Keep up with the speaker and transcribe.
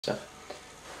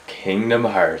Stuff. Kingdom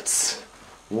Hearts.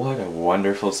 What a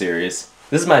wonderful series.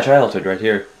 This is my childhood right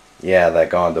here. Yeah,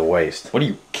 that gone to waste. What are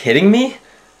you kidding me?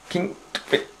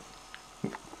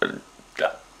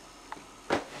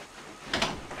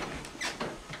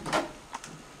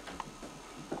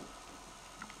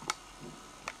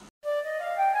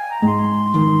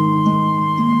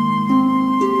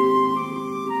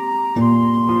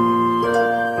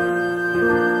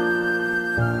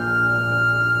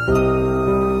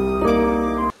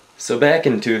 So back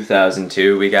in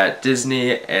 2002, we got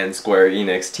Disney and Square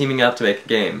Enix teaming up to make a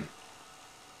game.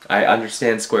 I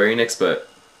understand Square Enix, but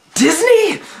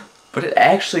Disney! But it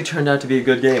actually turned out to be a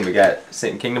good game. We got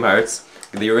Kingdom Hearts,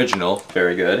 the original,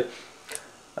 very good.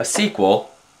 A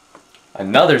sequel,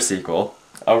 another sequel,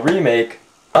 a remake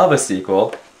of a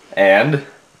sequel, and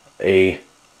a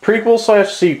prequel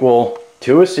slash sequel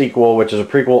to a sequel, which is a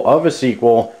prequel of a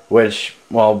sequel, which,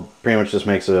 well, pretty much just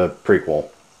makes it a prequel.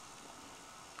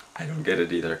 I don't get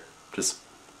it either. Just...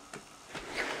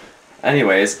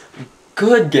 Anyways,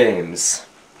 good games.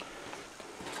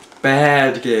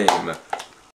 Bad game.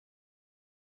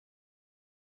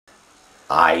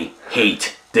 I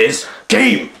hate this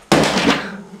game!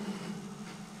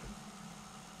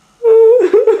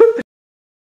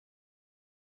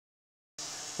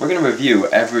 We're gonna review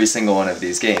every single one of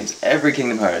these games. Every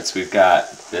Kingdom Hearts. We've got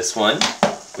this one,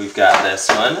 we've got this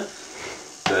one,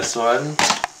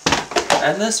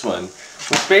 and this one.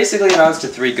 Which basically amounts to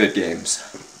 3 good games.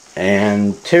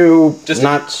 And 2 just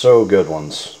not so good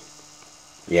ones.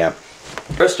 Yeah.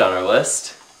 First on our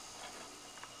list,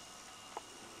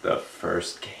 the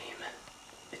first game.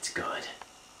 It's good.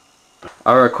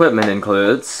 Our equipment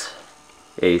includes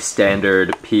a standard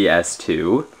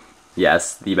PS2.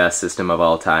 Yes, the best system of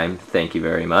all time. Thank you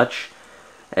very much.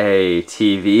 A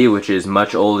TV, which is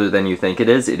much older than you think it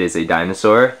is. It is a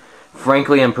dinosaur.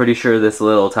 Frankly, I'm pretty sure this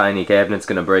little tiny cabinet's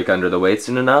gonna break under the weight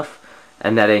soon enough,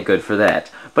 and that ain't good for that.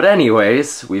 But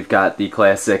anyways, we've got the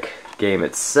classic game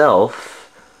itself,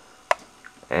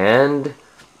 and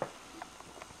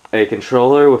a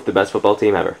controller with the best football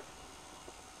team ever.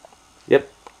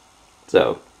 Yep.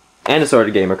 So, and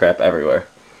assorted gamer crap everywhere.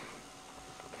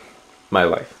 My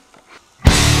life.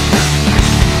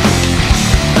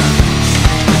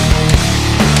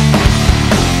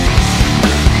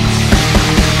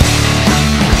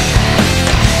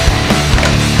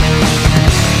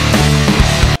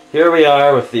 Here we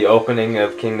are with the opening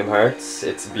of Kingdom Hearts.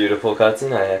 It's a beautiful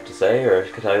cutscene, I have to say, or a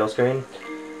title screen.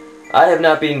 I have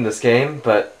not beaten this game,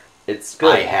 but it's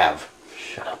good. I have.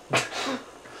 Shut up.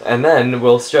 And then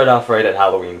we'll start off right at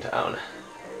Halloween Town.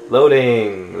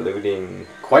 Loading.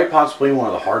 Quite possibly one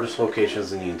of the hardest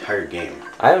locations in the entire game.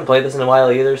 I haven't played this in a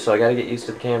while either, so I gotta get used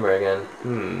to the camera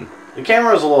again. The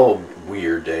camera is a little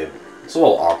weird, Dave. It's a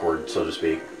little awkward, so to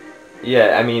speak.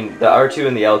 Yeah, I mean, the R2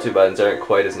 and the L2 buttons aren't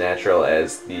quite as natural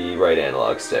as the right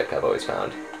analog stick, I've always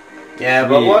found. Yeah,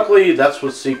 but luckily that's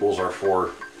what sequels are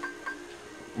for.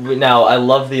 Now, I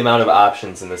love the amount of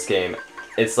options in this game.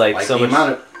 It's like so much...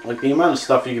 the amount of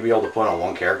stuff you could be able to put on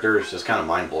one character is just kind of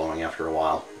mind-blowing after a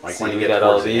while. Like see, when you get get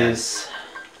all towards the these.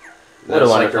 end. What a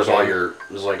wonderful game.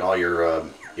 There's like all your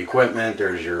equipment,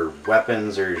 there's your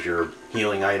weapons, there's your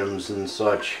healing items and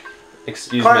such.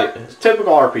 Excuse me. It's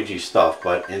typical RPG stuff,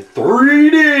 but in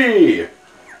 3D!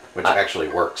 Which actually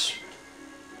works.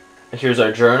 Here's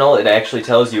our journal. It actually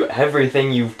tells you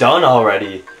everything you've done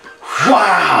already.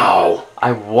 Wow!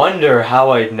 I wonder how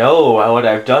I know what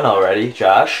I've done already,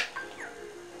 Josh.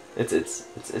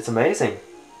 It's amazing.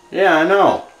 Yeah, I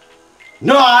know.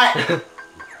 Not!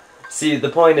 See, the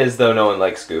point is, though, no one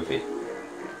likes Goofy.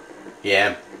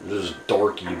 Yeah, this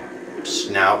dorky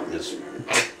snout and his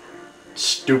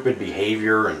stupid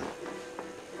behavior and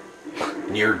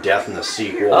near death in the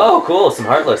sequel. Oh, cool, some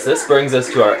Heartless. This brings us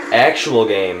to our actual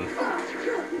game.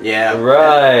 Yeah.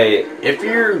 Right. If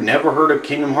you've never heard of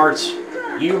Kingdom Hearts,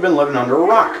 you've been living under a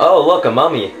rock. Oh, look, a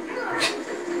mummy.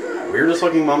 Weirdest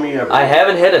looking mummy ever. I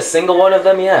haven't hit a single one of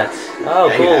them yet. Oh,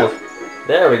 yeah, cool.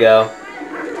 There we go.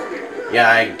 Yeah,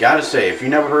 I gotta say, if you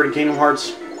never heard of Kingdom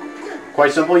Hearts,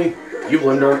 quite simply, you've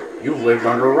lived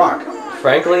under a rock.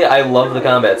 Frankly, I love the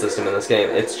combat system in this game.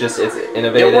 It's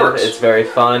innovative, it's very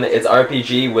fun, it's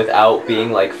RPG without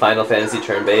being like Final Fantasy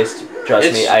turn-based.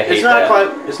 Trust me, I hate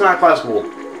that. It's not classical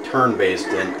turn-based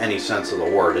in any sense of the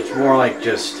word. It's more like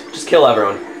just kill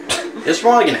everyone. It's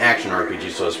more like an action RPG,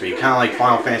 so to speak. Kind of like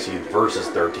Final Fantasy Versus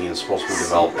 13 is supposed to be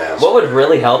developed as. What would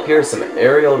really help here is some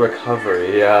aerial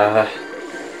recovery.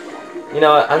 You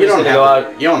know what, I'm just gonna go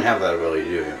out... You don't have that ability, do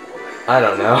you? I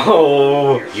don't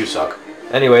know. You suck.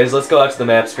 Anyways, let's go out to the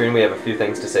map screen. We have a few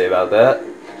things to say about that.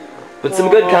 But some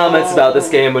good comments about this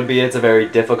game would be it's a very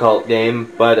difficult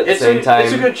game, but at the same time...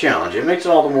 It's a good challenge. It makes it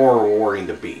all the more rewarding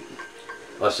to beat.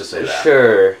 Let's just say that.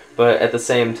 Sure, but at the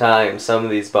same time, some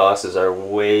of these bosses are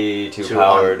way too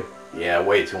powered. Yeah,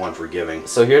 way too unforgiving.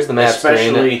 So here's the map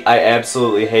screen. I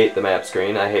absolutely hate the map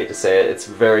screen. I hate to say it. It's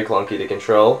very clunky to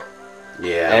control.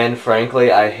 Yeah. And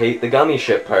frankly, I hate the gummy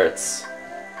ship parts.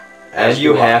 And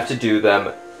you have to do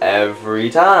them every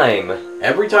time.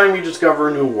 Every time you discover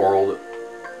a new world,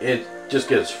 it just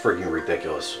gets freaking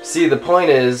ridiculous. See, the point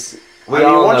is,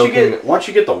 once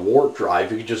you get the warp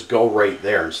drive, you can just go right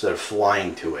there instead of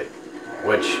flying to it.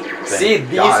 Which, see,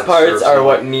 these parts are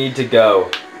what need to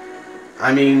go.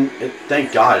 I mean,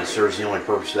 thank God it serves the only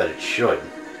purpose that it should.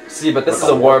 See, but this is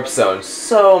a warp zone.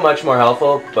 So much more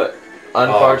helpful, but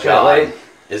unfortunately... Oh,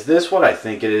 is this what I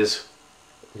think it is?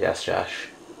 Yes, Josh.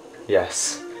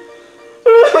 Yes.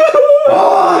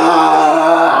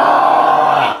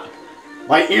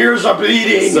 My ears are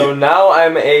bleeding! So now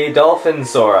I'm a Dolphin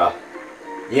Sora.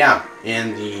 Yeah,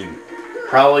 in the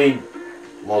probably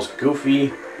most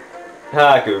goofy...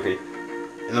 Goofy.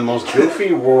 In the most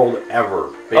goofy world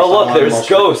ever. Oh look, there's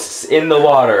ghosts in the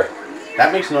water.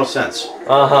 That makes no sense.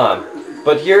 Uh-huh.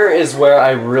 But here is where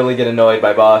I really get annoyed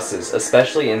by bosses,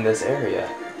 especially in this area.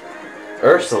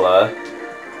 Ursula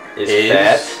is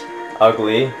fat,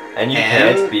 ugly, and you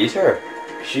can't beat her.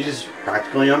 She's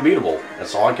practically unbeatable.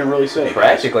 That's all I can really say.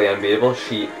 Practically unbeatable,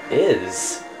 she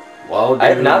is. Well, dude, I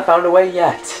have not found a way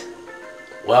yet.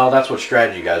 Well, that's what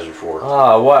strategy guys are for.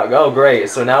 Oh, what? Oh, great.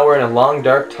 So now we're in a long,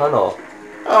 dark tunnel.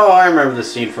 Oh, I remember the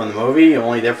scene from the movie. The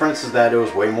only difference is that it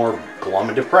was way more glum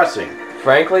and depressing.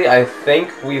 Frankly, I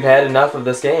think we've had enough of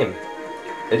this game.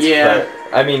 Yeah.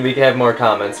 I mean, we can have more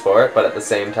comments for it, but at the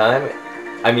same time,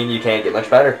 I mean, you can't get much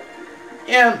better.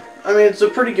 Yeah, I mean, it's a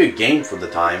pretty good game for the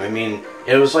time. I mean,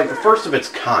 it was like the first of its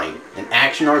kind. An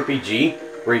action RPG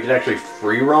where you could actually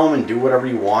free roam and do whatever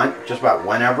you want, just about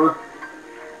whenever.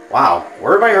 Wow,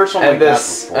 where have I heard something like that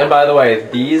before? And by the way,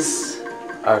 these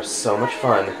are so much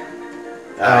fun.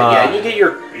 Yeah, you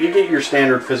get your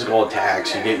standard physical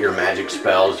attacks, you get your magic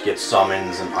spells, you get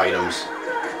summons and items,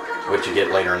 which you get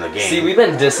later in the game. See, we've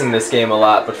been dissing this game a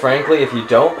lot, but frankly, if you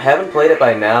haven't played it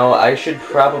by now, I should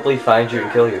probably find you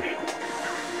and kill you.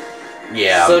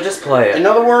 Yeah. So just play it. In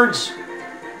other words,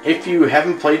 if you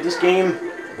haven't played this game,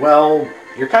 well,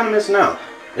 you're kind of missing out.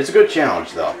 It's a good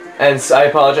challenge, though. And so I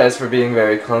apologize for being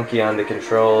very clunky on the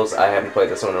controls. I haven't played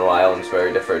this one in a while, and it's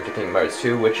very different to Kingdom Hearts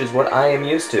 2, which is what I am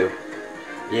used to.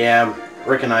 Yeah,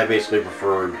 Rick and I basically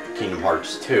preferred Kingdom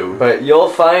Hearts 2. But you'll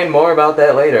find more about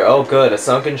that later. Oh good, a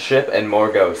sunken ship and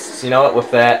more ghosts. You know what,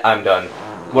 with that, I'm done.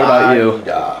 What about you?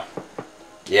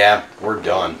 Yeah, we're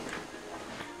done.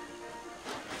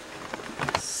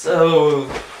 So,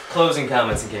 closing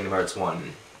comments in Kingdom Hearts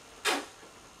 1.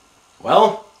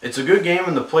 Well, it's a good game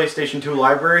in the PlayStation 2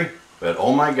 library, but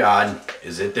oh my god,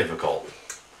 is it difficult.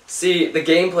 See, the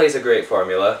gameplay's a great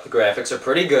formula. The graphics are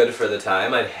pretty good for the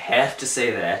time, I'd have to say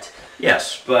that.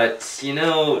 Yes. But, you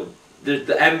know, the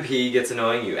MP gets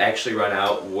annoying. You actually run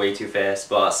out way too fast.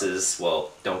 Bosses,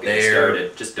 well, don't get me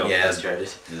started. Just don't get me started.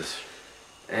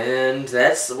 And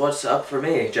that's what's up for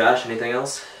me. Josh, anything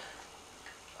else?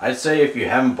 I'd say if you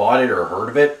haven't bought it or heard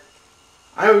of it,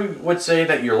 I would say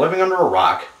that you're living under a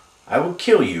rock. I would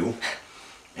kill you.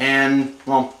 And,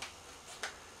 well,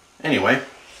 anyway,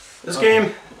 this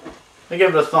game, I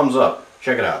give it a thumbs up.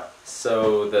 Check it out.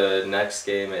 So the next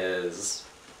game is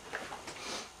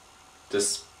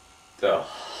just,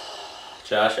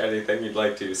 Josh, anything you'd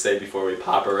like to say before we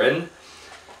pop her in?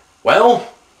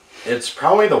 Well, it's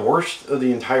probably the worst of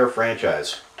the entire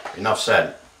franchise. Enough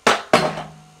said.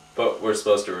 But we're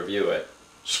supposed to review it.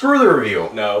 Screw the review.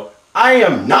 No. I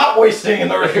am not wasting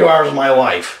another few hours of my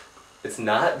life. It's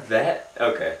not that?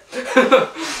 Okay.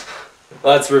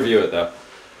 Let's review it, though.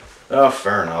 Oh,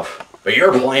 fair enough. But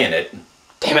you're playing it.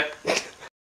 Damn it.